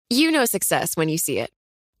You know success when you see it.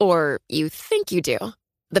 Or you think you do.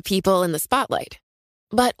 The people in the spotlight.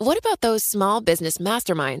 But what about those small business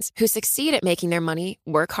masterminds who succeed at making their money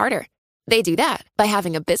work harder? They do that by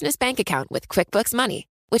having a business bank account with QuickBooks Money,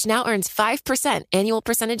 which now earns 5% annual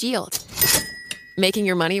percentage yield. Making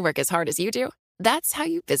your money work as hard as you do? That's how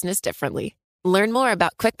you business differently. Learn more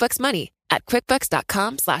about QuickBooks Money at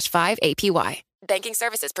quickbooks.com/5APY. Banking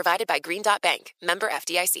services provided by Green Dot Bank. Member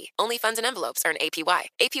FDIC. Only funds and envelopes earn APY.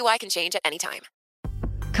 APY can change at any time.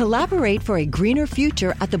 Collaborate for a greener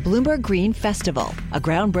future at the Bloomberg Green Festival, a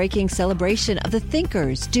groundbreaking celebration of the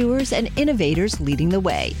thinkers, doers, and innovators leading the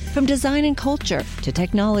way. From design and culture to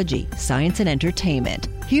technology, science, and entertainment.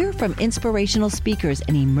 Hear from inspirational speakers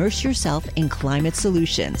and immerse yourself in climate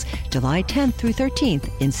solutions. July 10th through 13th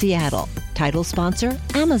in Seattle. Title sponsor,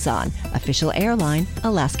 Amazon. Official airline,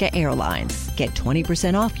 Alaska Airlines. Get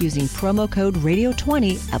 20% off using promo code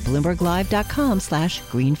Radio20 at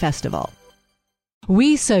BloombergLive.com/Green Festival.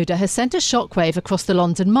 WeSoda has sent a shockwave across the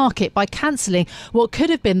London market by cancelling what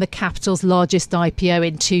could have been the capital's largest IPO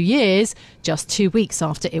in 2 years, just 2 weeks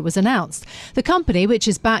after it was announced. The company, which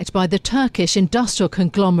is backed by the Turkish industrial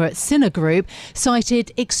conglomerate Sina Group,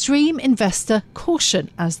 cited extreme investor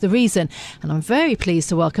caution as the reason. And I'm very pleased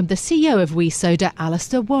to welcome the CEO of WeSoda,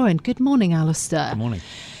 Alasdair Warren. Good morning, Alasdair. Good morning.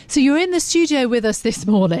 So you're in the studio with us this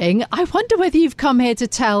morning. I wonder whether you've come here to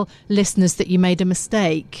tell listeners that you made a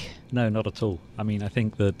mistake. No, not at all. I mean, I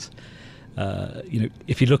think that,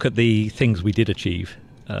 if you look at the things we did achieve,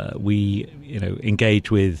 we engage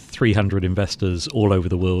with 300 investors all over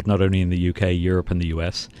the world, not only in the UK, Europe and the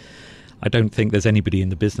US. I don't think there's anybody in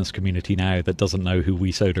the business community now that doesn't know who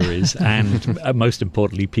WeSoda is. And most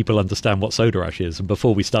importantly, people understand what soda ash is. And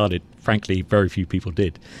before we started, frankly, very few people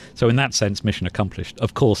did. So in that sense, mission accomplished.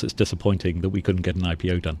 Of course, it's disappointing that we couldn't get an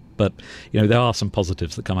IPO done. But, there are some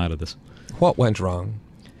positives that come out of this. What went wrong?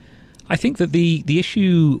 I think that the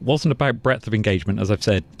issue wasn't about breadth of engagement, as I've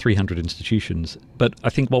said, 300 institutions. But I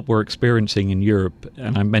think what we're experiencing in Europe,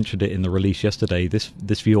 and I mentioned it in the release yesterday,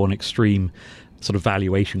 this view on extreme sort of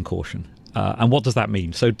valuation caution. And what does that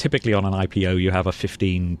mean? So typically on an IPO, you have a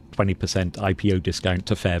 15-20% IPO discount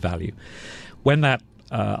to fair value. When that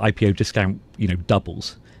IPO discount,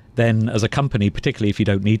 doubles, then as a company, particularly if you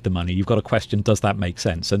don't need the money, you've got to question, does that make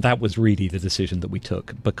sense? And that was really the decision that we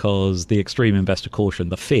took, because the extreme investor caution,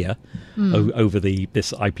 the fear over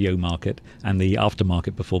this IPO market and the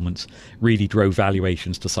aftermarket performance really drove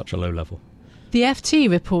valuations to such a low level. The FT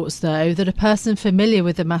reports, though, that a person familiar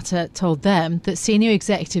with the matter told them that senior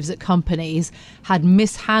executives at companies had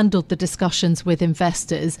mishandled the discussions with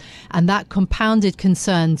investors, and that compounded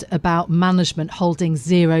concerns about management holding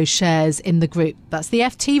zero shares in the group. That's the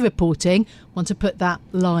FT reporting. Want to put that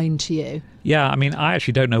line to you? Yeah, I mean, I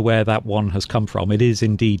actually don't know where that one has come from. It is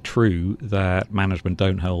indeed true that management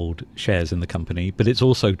don't hold shares in the company, but it's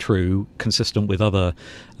also true, consistent with other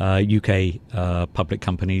UK public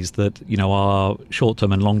companies, that, our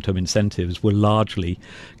short-term and long-term incentives were largely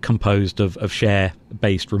composed of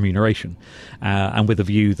share-based remuneration, and with a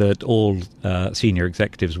view that all senior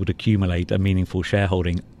executives would accumulate a meaningful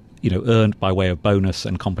shareholding earned by way of bonus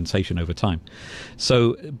and compensation over time.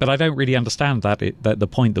 So, but I don't really understand that the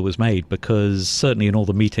point that was made, because certainly in all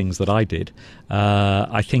the meetings that I did,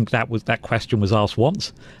 I think that question was asked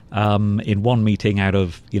once in one meeting out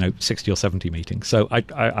of 60 or 70 meetings. So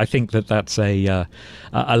I think that's a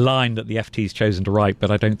line that the FT's chosen to write,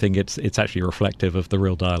 but I don't think it's actually reflective of the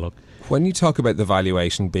real dialogue. When you talk about the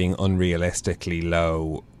valuation being unrealistically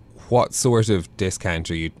low, what sort of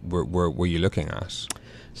discount were you looking at?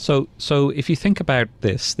 So if you think about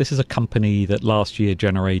this is a company that last year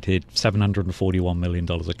generated $741 million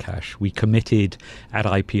of cash. We committed at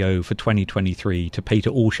IPO for 2023 to pay to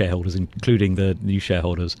all shareholders, including the new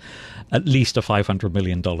shareholders, at least a $500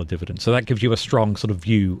 million dividend. So that gives you a strong sort of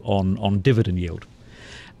view on dividend yield.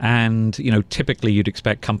 And, typically you'd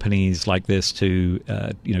expect companies like this to,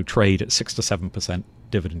 trade at 6 to 7%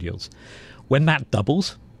 dividend yields. When that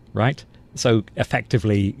doubles, right? So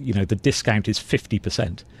effectively, the discount is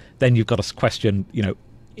 50%. Then you've got to question,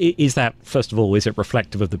 is that, first of all, is it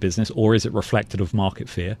reflective of the business, or is it reflective of market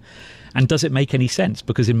fear? And does it make any sense?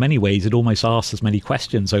 Because in many ways, it almost asks as many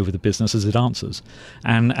questions over the business as it answers.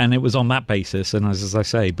 And it was on that basis, and as I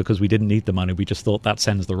say, because we didn't need the money, we just thought that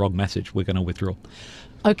sends the wrong message. We're going to withdraw.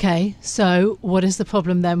 Okay, so what is the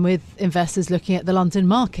problem then with investors looking at the London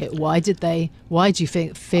market? Why do you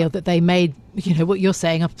feel that they made, what you're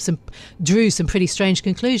saying, drew some pretty strange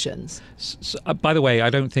conclusions? So, by the way,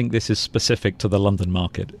 I don't think this is specific to the London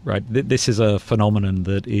market, right? This is a phenomenon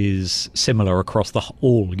that is similar across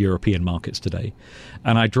all European markets today.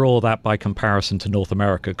 And I draw that by comparison to North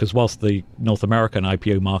America, because whilst the North American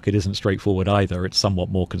IPO market isn't straightforward either, it's somewhat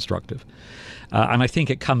more constructive. And I think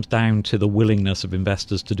it comes down to the willingness of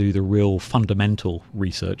investors to do the real fundamental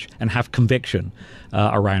research and have conviction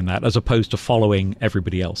around that, as opposed to following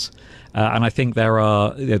everybody else. And I think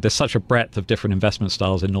there's such a breadth of different investment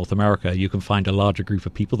styles in North America, you can find a larger group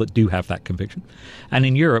of people that do have that conviction. And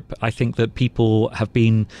in Europe, I think that people have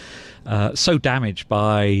been so damaged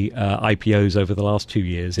by IPOs over the last 2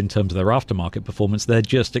 years in terms of their aftermarket performance, they're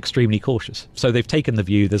just extremely cautious. So they've taken the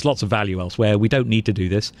view, there's lots of value elsewhere, we don't need to do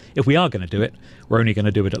this. If we are going to do it, we're only going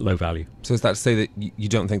to do it at low value. So is that to say that you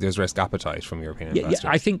don't think there's risk appetite from European investors?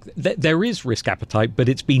 Yeah, I think that there is risk appetite, but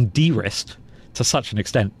it's been de-risked to such an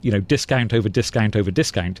extent, discount over discount over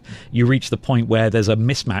discount. You reach the point where there's a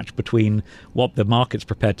mismatch between what the market's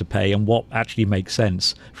prepared to pay and what actually makes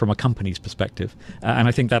sense from a company's perspective. And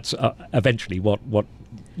I think that's eventually what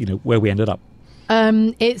where we ended up.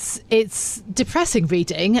 It's depressing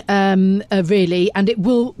reading, really, and it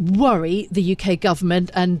will worry the UK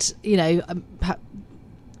government and,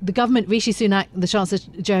 the government, Rishi Sunak, the Chancellor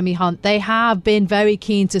Jeremy Hunt, they have been very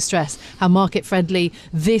keen to stress how market-friendly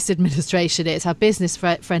this administration is, how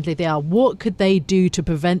business-friendly they are. What could they do to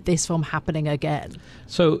prevent this from happening again?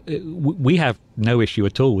 So we have no issue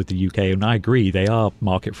at all with the UK, and I agree they are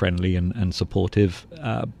market-friendly and supportive.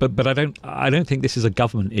 But I don't think this is a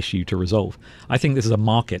government issue to resolve. I think this is a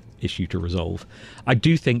market issue to resolve. I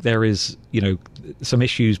do think there is, some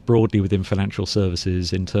issues broadly within financial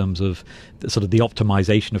services in terms of sort of the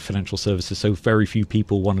optimization of financial services. So very few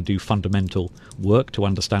people want to do fundamental work to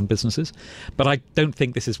understand businesses. But I don't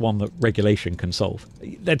think this is one that regulation can solve.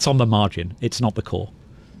 It's on the margin. It's not the core.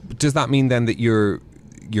 Does that mean then that your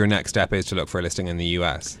next step is to look for a listing in the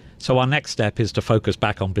US? So our next step is to focus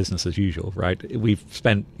back on business as usual, right? We've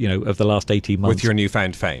spent, over the last 18 months... With your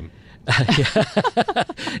newfound fame?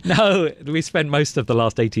 No, we spent most of the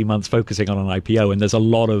last 18 months focusing on an IPO, and there's a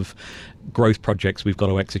lot of growth projects we've got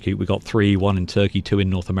to execute. We've got 3, 1 in Turkey, 2 in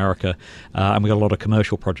North America, and we've got a lot of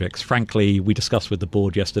commercial projects. Frankly, we discussed with the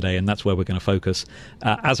board yesterday, and that's where we're going to focus.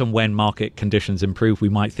 As and when market conditions improve, we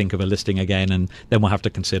might think of a listing again, and then we'll have to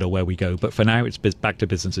consider where we go. But for now, it's back to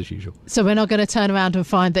business as usual. So we're not going to turn around and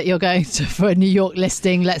find that you're going for a New York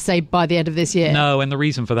listing, let's say, by the end of this year? No, and the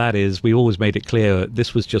reason for that is we always made it clear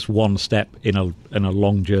this was just one step in a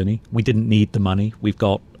long journey. We didn't need the money. We've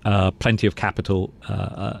got plenty of capital,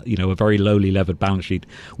 a very lowly levered balance sheet.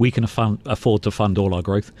 We can afford to fund all our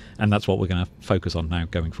growth, and that's what we're going to focus on now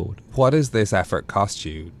going forward. What does this effort cost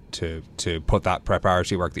you to put that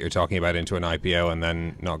preparatory work that you're talking about into an IPO and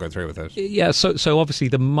then not go through with it? Yeah, so obviously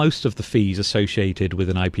the most of the fees associated with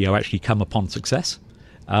an IPO actually come upon success.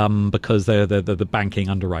 Because they're the banking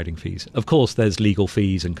underwriting fees. Of course, there's legal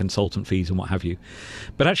fees and consultant fees and what have you.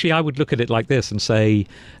 But actually, I would look at it like this and say,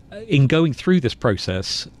 in going through this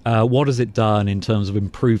process, what has it done in terms of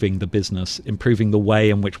improving the business, improving the way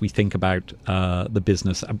in which we think about the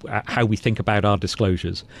business, how we think about our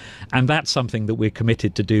disclosures? And that's something that we're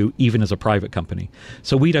committed to do even as a private company.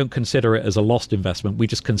 So we don't consider it as a lost investment. We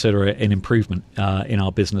just consider it an improvement in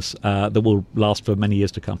our business that will last for many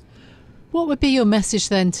years to come. What would be your message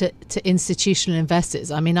then to institutional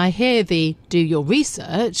investors? I mean, I hear the do your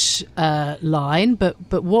research line,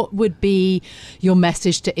 but what would be your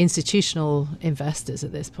message to institutional investors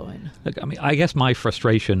at this point? Look, I mean, I guess my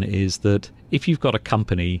frustration is that if you've got a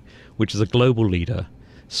company which is a global leader,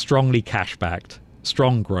 strongly cash-backed,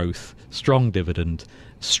 strong growth, strong dividend,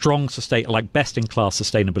 strong best-in-class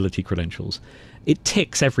sustainability credentials, it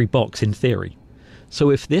ticks every box in theory.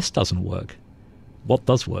 So if this doesn't work, what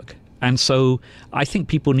does work? And so I think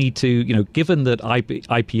people need to, given that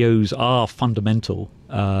IPOs are fundamental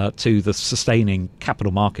to the sustaining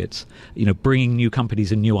capital markets, bringing new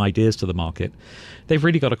companies and new ideas to the market, they've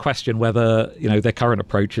really got to question whether, their current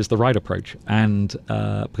approach is the right approach. And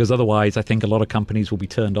because otherwise, I think a lot of companies will be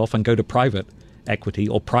turned off and go to private equity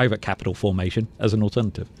or private capital formation as an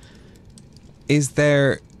alternative.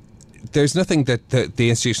 There's nothing that the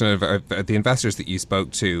institutional, the investors that you spoke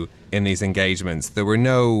to in these engagements, there were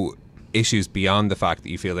no issues beyond the fact that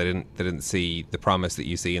you feel they didn't see the promise that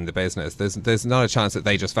you see in the business. There's not a chance that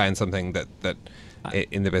they just found something that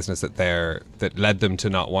in the business that led them to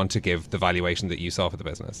not want to give the valuation that you saw for the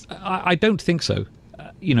business. I don't think so.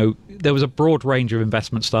 There was a broad range of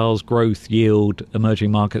investment styles: growth, yield,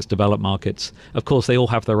 emerging markets, developed markets. Of course, they all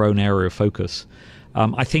have their own area of focus.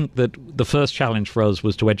 I think that the first challenge for us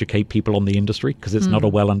was to educate people on the industry, because it's not a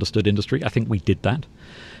well understood industry. I think we did that.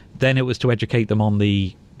 Then it was to educate them on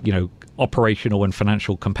the operational and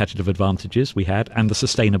financial competitive advantages we had and the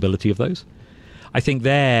sustainability of those. I think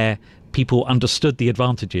there people understood the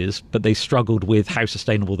advantages, but they struggled with how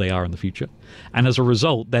sustainable they are in the future. And as a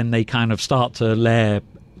result, then they kind of start to layer,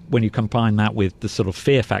 when you combine that with the sort of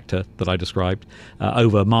fear factor that I described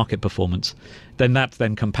over market performance, then that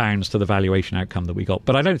then compounds to the valuation outcome that we got.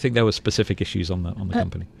 But I don't think there were specific issues on the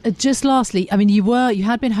company. Just lastly, I mean, you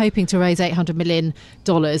had been hoping to raise $800 million,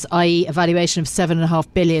 i.e. a valuation of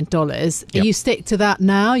 $7.5 billion. Yep. You stick to that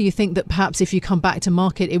now? You think that perhaps if you come back to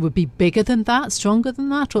market, it would be bigger than that, stronger than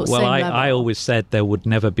that, or well, same level? I always said there would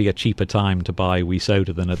never be a cheaper time to buy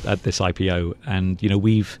WeSoda than at this IPO. And,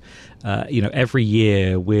 we've, every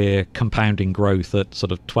year we're compounding growth at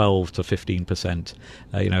sort of 12 to 15%.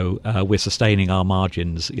 We're sustaining our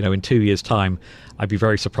margins. In 2 years' time, I'd be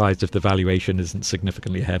very surprised if the valuation isn't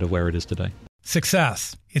significantly ahead of where it is today.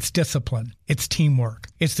 Success, it's discipline, it's teamwork.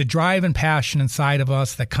 It's the drive and passion inside of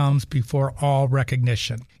us that comes before all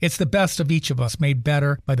recognition. It's the best of each of us made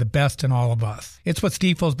better by the best in all of us. It's what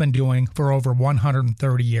Stifel's been doing for over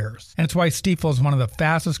 130 years. And it's why Stifel is one of the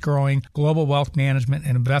fastest growing global wealth management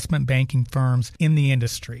and investment banking firms in the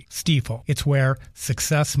industry. Stifel, it's where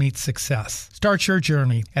success meets success. Start your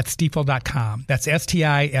journey at stifel.com. That's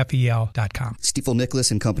STIFEL.com. Stifel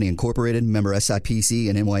Nicholas and Company Incorporated, member SIPC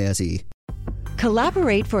and NYSE.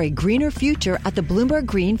 Collaborate for a greener future at the Bloomberg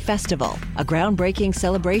Green Festival, a groundbreaking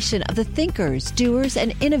celebration of the thinkers, doers,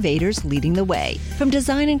 and innovators leading the way. From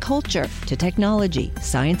design and culture to technology,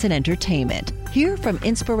 science, and entertainment. Hear from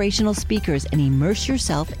inspirational speakers and immerse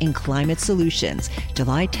yourself in climate solutions.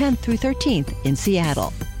 July 10th through 13th in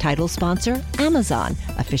Seattle. Title sponsor, Amazon.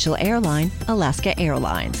 Official airline, Alaska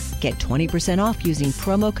Airlines. Get 20% off using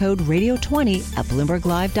promo code radio20 at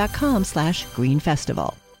BloombergLive.com/Green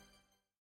Festival.